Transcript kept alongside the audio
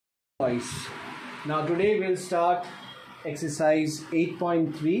Voice. Now today we'll start exercise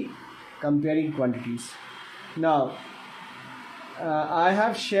 8.3 comparing quantities. Now I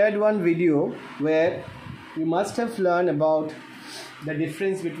have shared one video where you must have learned about the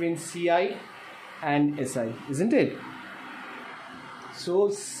difference between CI and SI, isn't it? So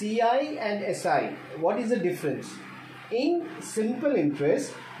CI and SI, what is the difference? In simple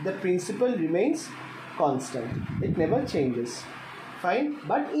interest, the principal remains constant. It never changes. Fine.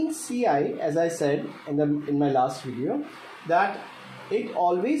 But in CI, as I said in my last video, that it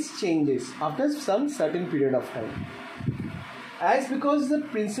always changes after some certain period of time. As because the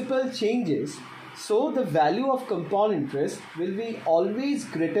principal changes, so the value of compound interest will be always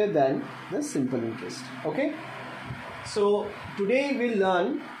greater than the simple interest. Okay. So today we'll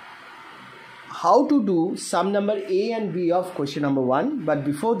learn how to do sum number A and B of question number 1. But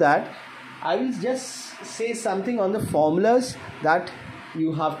before that, I will just say something on the formulas that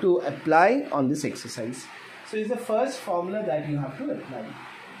you have to apply on this exercise. So it's the first formula that you have to apply.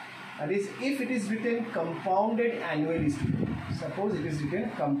 That is, if it is written compounded annually, suppose it is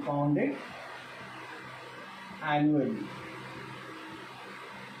written compounded annually.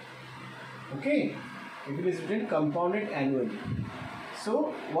 Okay, if it is written compounded annually.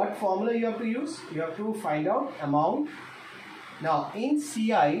 So what formula you have to use? You have to find out amount. Now in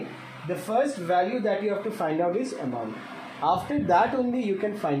CI, the first value that you have to find out is amount. After that only you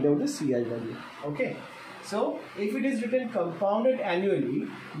can find out the CI value. Okay. So if it is written compounded annually,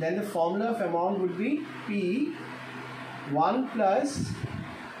 then the formula of amount would be P 1 plus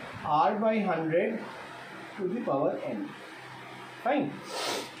R by 100 to the power n. Fine.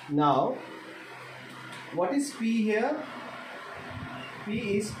 Now what is P here?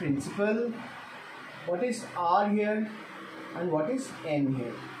 P is principal. What is R here? And what is n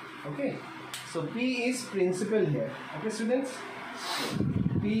here? Okay, so P is principal here. Okay, students,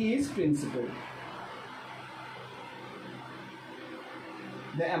 P is principal.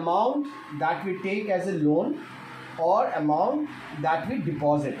 The amount that we take as a loan or amount that we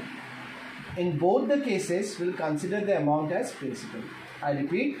deposit. In both the cases, we'll consider the amount as principal. I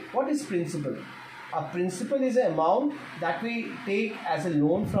repeat, what is principal? A principal is an amount that we take as a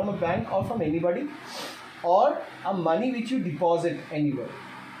loan from a bank or from anybody, or a money which you deposit anywhere.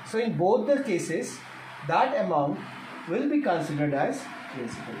 So in both the cases, that amount will be considered as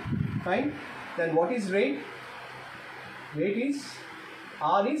principal. Fine. Then what is rate? Rate is,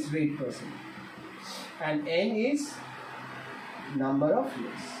 R is rate percent, and N is number of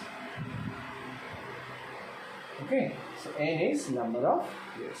years. Okay. So N is number of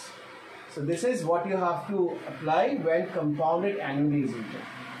years. So this is what you have to apply when compounded annually is written.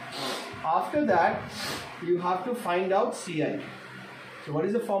 After that, you have to find out CI. So what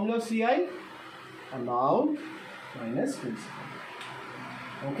is the formula of CI? Amount minus principal.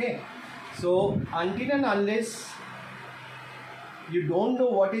 Okay. So until and unless you don't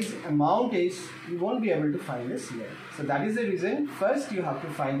know what is amount is, you won't be able to find the CI. So that is the reason first you have to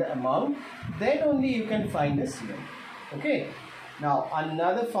find the amount, then only you can find the CI. Okay. Now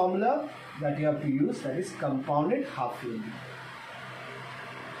another formula that you have to use, that is compounded half yearly.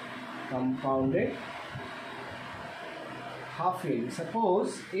 Compounded half yearly.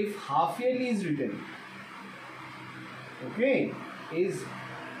 Suppose if half yearly is written, okay, is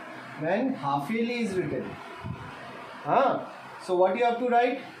when half yearly is written. So what you have to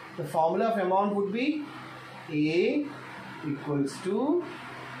write? The formula of amount would be A equals to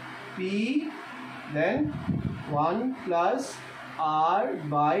P, then 1 plus R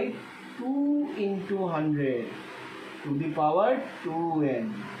by 2 into 100 to the power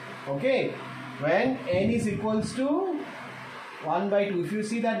 2n. Okay, when n is equals to 1 by 2, if you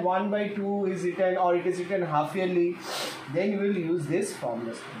see that 1 by 2 is written or it is written half yearly, then you will use this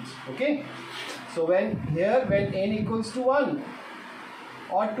formula. Okay, so when n equals to 1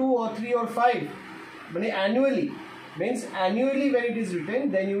 or 2 or 3 or 5, but annually, means annually when it is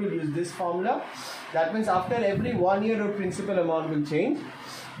written, then you will use this formula. That means after every 1 year your principal amount will change.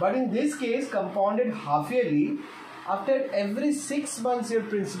 But in this case, compounded half yearly, after every 6 months your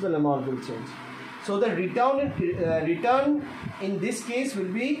principal amount will change. So the return in this case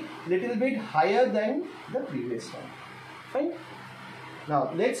will be little bit higher than the previous one. Fine.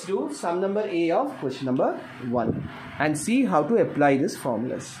 Now let's do sum number A of question number 1 and see how to apply these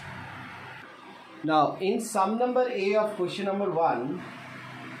formulas. Now in sum number A of question number 1,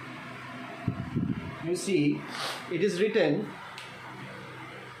 you see it is written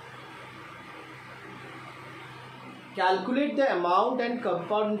calculate the amount and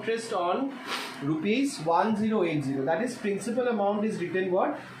compound interest on rupees 1080. That is principal amount is written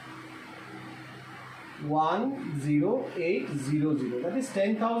what? 10800. That is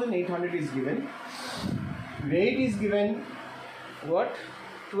 10,800 is given. Rate is given what?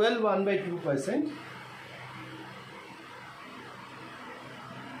 12 1 by 2%.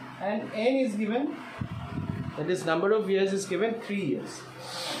 And N is given, that is number of years is given 3 years.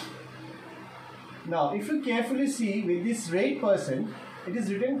 Now if you carefully see with this rate percent, it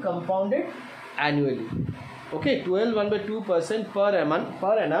is written compounded annually. Okay, 12 1 by 2% per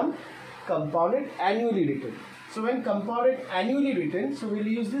annum compounded annually written. So when compounded annually written, so we'll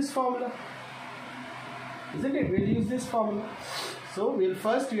use this formula, isn't it? We'll use this formula. So we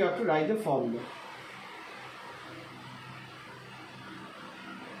have to write the formula.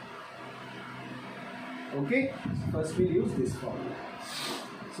 Okay, first we'll use this formula.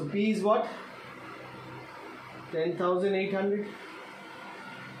 So P is what? 10,800.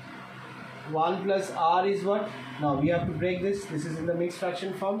 1 plus R is what? Now we have to break this. This is in the mixed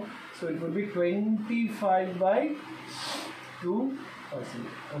fraction form. So it would be 25 by 2%.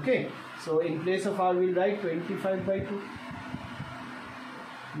 Okay. So in place of R we'll write 25 by 2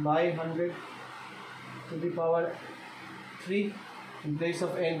 by 100 to the power 3. In place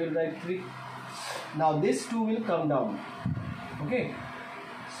of N we'll write 3. Now this 2 will come down. Okay.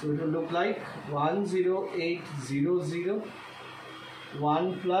 So it will look like 10800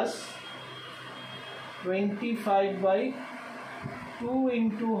 1 plus 25 by 2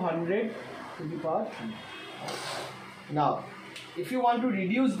 into 100 to the power 3. Now if you want to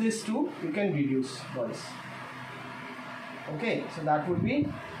reduce this 2, you can reduce, boys. Okay, so that would be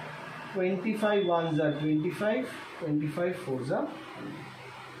 25 1s are 25, 25 4s are 100.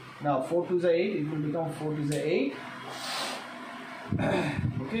 Now 4 2s are 8, it will become 4 2s are 8.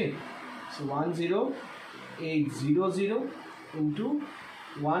 Okay, so 10800 into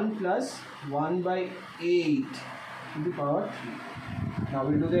 1 plus 1 by 8 to the power 3. Now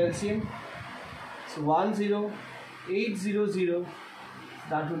we'll do the LCM. So 10800,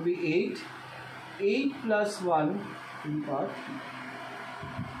 that would be 8. 8 plus 1 to the power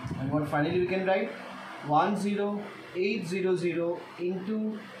 3. And what finally we can write? 10800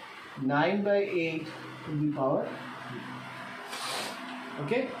 into 9 by 8 to the power 3.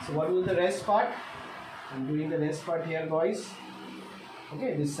 Okay, so what was the rest part? I'm doing the rest part here, boys.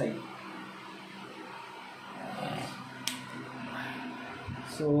 Okay, this side.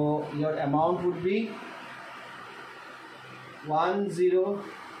 So your amount would be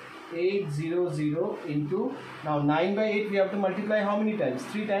 10800 into, now 9 by 8 we have to multiply how many times?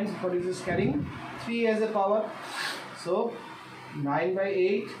 3 times, because it is carrying 3 as a power. So 9 by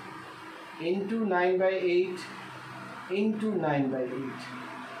 8 into 9 by 8 into 9 by 8.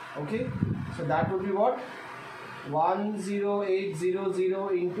 Okay, so that would be what?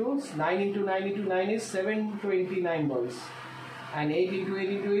 10800 into 9 into 9 into 9 is 729, boys, and 8 into 8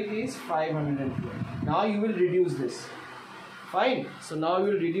 into 8 is 512. Now you will reduce this. Fine. So now you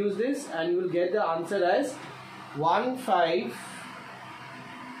will reduce this and you will get the answer as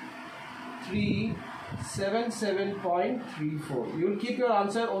 15377.34. You will keep your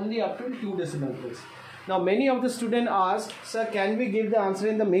answer only up to 2 decimal place. Now many of the students ask, sir, can we give the answer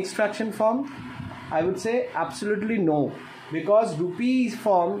in the mixed fraction form? I would say absolutely no, because rupees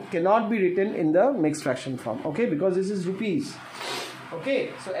form cannot be written in the mixed fraction form. Okay, because this is rupees.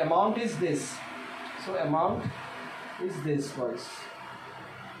 Okay, so amount is this. So amount is this, boys.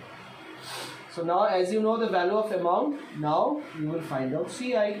 So now as you know the value of amount, now you will find out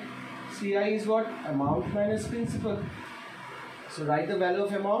CI. CI is what? Amount minus principal. So write the value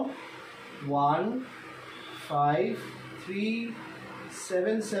of amount.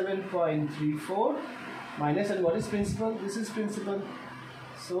 15377.34 minus, and what is principal? This is principal.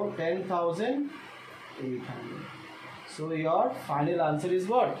 So 10,800. So your final answer is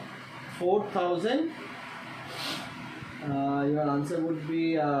what? 4,000. Your answer would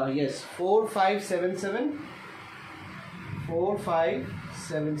be yes, 4577.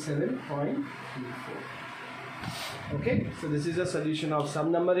 4577.34. Okay, so this is a solution of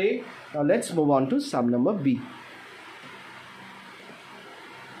sum number A. Now let's move on to sum number B.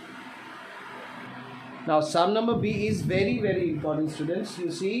 Now sum number B is very, very important, students.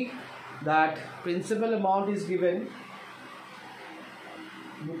 You see that principal amount is given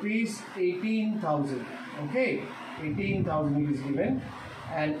rupees 18,000. Okay, 18,000 is given,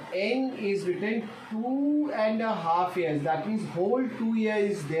 and N is written 2.5 years. That means whole 2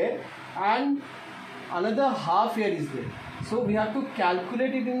 years is there and another half year is there. So we have to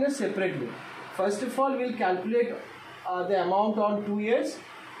calculate it in a separate way. First of all, we'll calculate the amount on 2 years,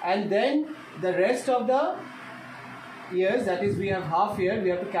 and then the rest of the years, that is we have half year, we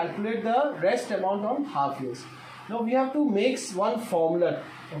have to calculate the rest amount on half years. Now we have to make one formula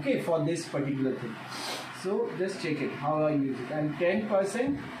okay, for this particular thing. So just check it, how I use it. And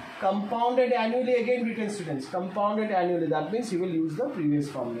 10% compounded annually, again written students, compounded annually, that means you will use the previous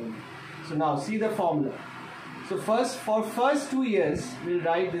formula. So now see the formula. So first, for first 2 years, we'll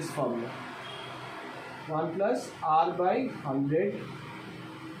write this formula. 1 plus R by 100.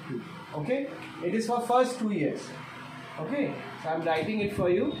 Okay, it is for first 2 years. Okay, so I'm writing it for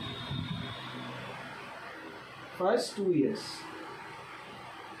you. First 2 years.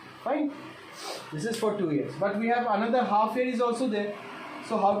 Fine. This is for 2 years. But we have another half year is also there.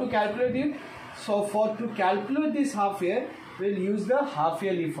 So how to calculate it? So to calculate this half year, we'll use the half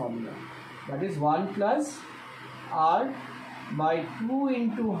yearly formula. That is 1 plus R by 2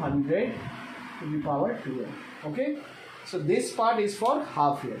 into 100 to the power 2n. Okay. So this part is for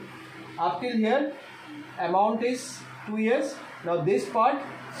half year. Up till here, amount is 2 years. Now this part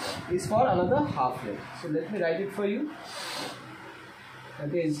is for another half year. So let me write it for you.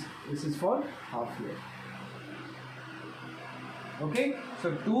 That is, this is for half year. Okay,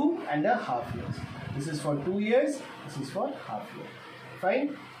 so 2.5 years. This is for 2 years, this is for half year.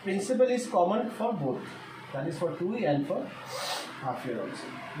 Fine. Principal is common for both. That is for 2 and for half year also.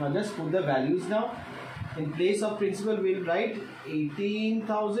 Now just put the values now. In place of principal, we will write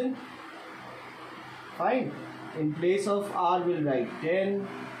 18,000. Fine. In place of R, we will write 10.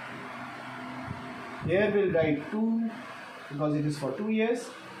 Here we will write 2 because it is for 2 years.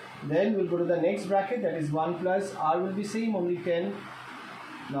 Then we'll go to the next bracket, that is 1 plus R will be same, only 10.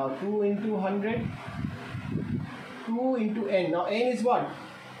 Now 2 into 100. 2 into n. Now n is what?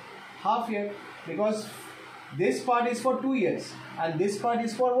 Half year, because this part is for 2 years and this part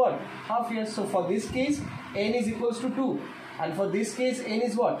is for what? Half year. So for this case, n is equals to 2, and for this case, n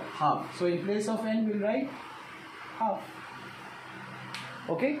is what? Half. So in place of n, we'll write half.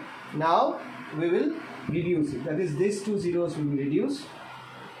 Okay. Now we will reduce it. That is, these 2 zeros will be reduced.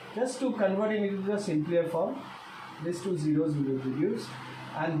 Just to convert it into the simpler form, these 2 zeros will be reduced,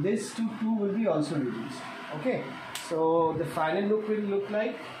 and this 2 will be also reduced. Okay. So the final look will look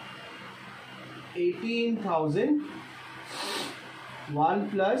like 18,000 1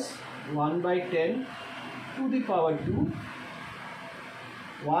 plus 1 by 10 to the power 2,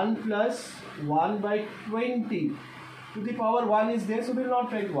 1 plus 1 by 20 to the power 1 is there, so we will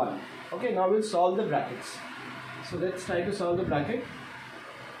not write 1. Okay, now we'll solve the brackets. So let's try to solve the bracket.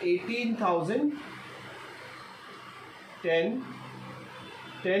 18,000 10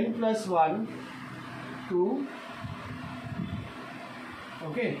 plus 1 2.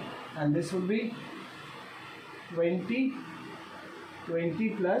 Okay, and this will be 20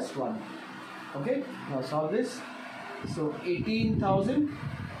 plus 1. Okay, now solve this. So 18,000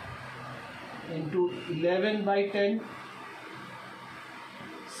 into 11 by 10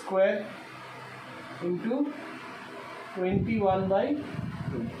 square into 21 by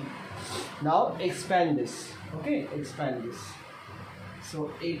 20. Now expand this. Okay, expand this.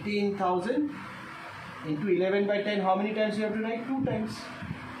 So 18,000 into 11 by 10, how many times you have to write? 2 times.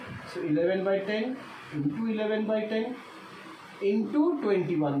 So 11 by 10 into 11 by 10 into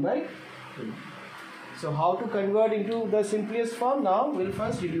 21 by 20. So how to convert into the simplest form? Now we'll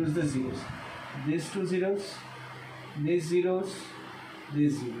first reduce the zeros. These 2 zeros, these zeros,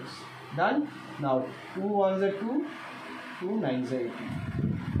 these zeros. Done. Now 2 ones are 2, 2 9s are 18.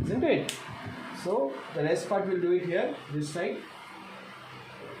 Isn't it? So the rest part we'll do it here, this side.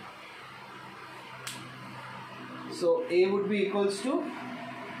 So A would be equals to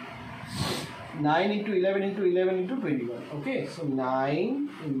 9 into 11 into 11 into 21. Okay, so 9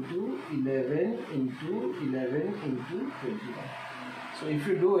 into 11 into 11 into 21. So if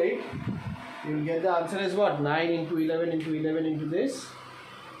you do it, you will get the answer as what? 9 into 11 into 11 into this.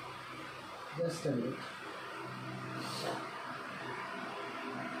 Just a minute.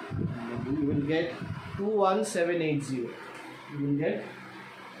 You will get 21780. You will get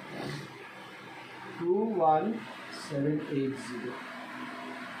 21780.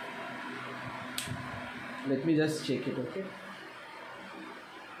 Let me just check it, okay?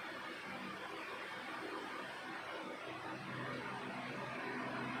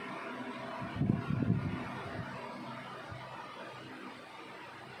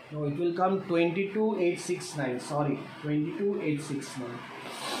 No, it will come 22869. Sorry, 22869.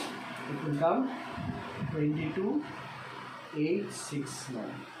 It will come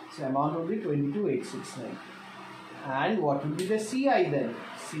 22869. So amount will be 22869. And what will be the CI then?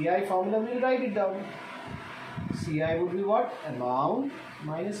 CI formula, we will write it down. CI would be what? Amount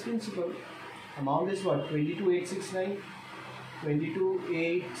minus principal. Amount is what? 22869.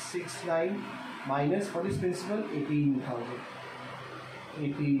 22869 minus what is principal? 18,000.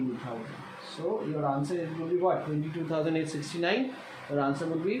 18,000. So your answer is will be what? 22,869. Your answer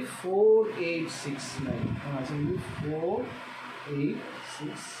would be 4869. Your answer would be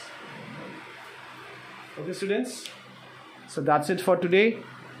 4869. Okay, students. So that's it for today.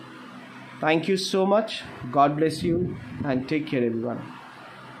 Thank you so much. God bless you and take care, everyone.